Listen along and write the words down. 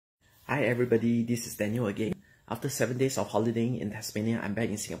Hi everybody, this is Daniel again. After 7 days of holidaying in Tasmania, I'm back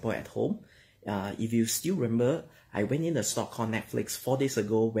in Singapore at home. If you still remember, I went in a stock called Netflix 4 days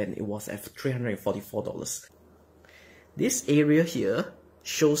ago when it was at $344. This area here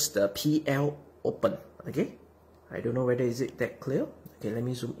shows the PL open, okay? I don't know whether is it that clear. Okay, let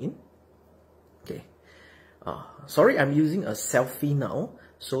me zoom in. Okay. Sorry, I'm using a selfie now,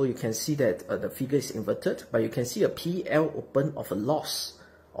 so you can see that the figure is inverted, but you can see a PL open of a loss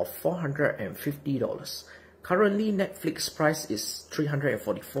of $450. Currently, Netflix price is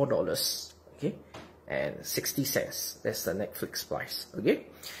 $344, okay, and 60 cents. That's the Netflix price, okay.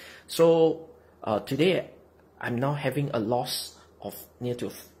 So today, I'm now having a loss of near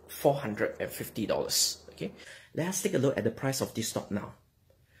to $450, okay. Let us take a look at the price of this stock now.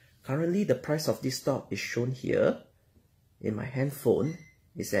 Currently, the price of this stock is shown here in my handphone.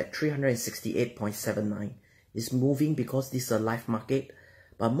 Is at 368.79. It's moving because this is a live market.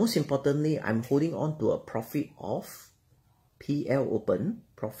 But most importantly, I'm holding on to a profit of PL open,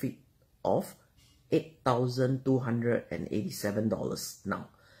 profit of $8,287 now.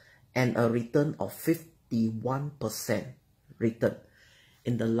 And a return of 51% return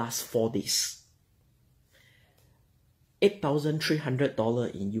in the last 4 days.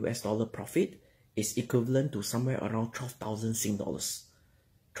 $8,300 in US dollar profit is equivalent to somewhere around 12,000 Sing dollars.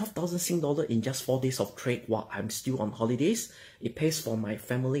 12,000 Sing dollar in just 4 days of trade while I'm still on holidays. It pays for my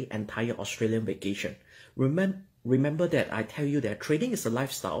family entire Australian vacation. Remember that I tell you that trading is a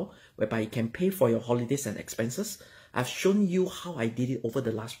lifestyle whereby you can pay for your holidays and expenses. I've shown you how I did it over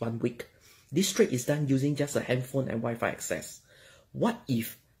the last 1 week. This trade is done using just a handphone and Wi-Fi access. What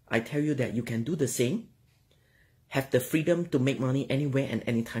if I tell you that you can do the same? Have the freedom to make money anywhere and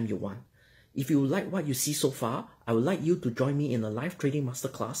anytime you want. If you like what you see so far, I would like you to join me in a live trading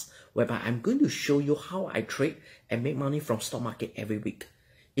masterclass whereby I'm going to show you how I trade and make money from stock market every week.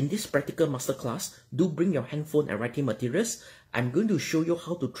 In this practical masterclass, do bring your handphone and writing materials. I'm going to show you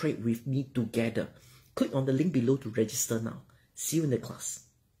how to trade with me together. Click on the link below to register now. See you in the class.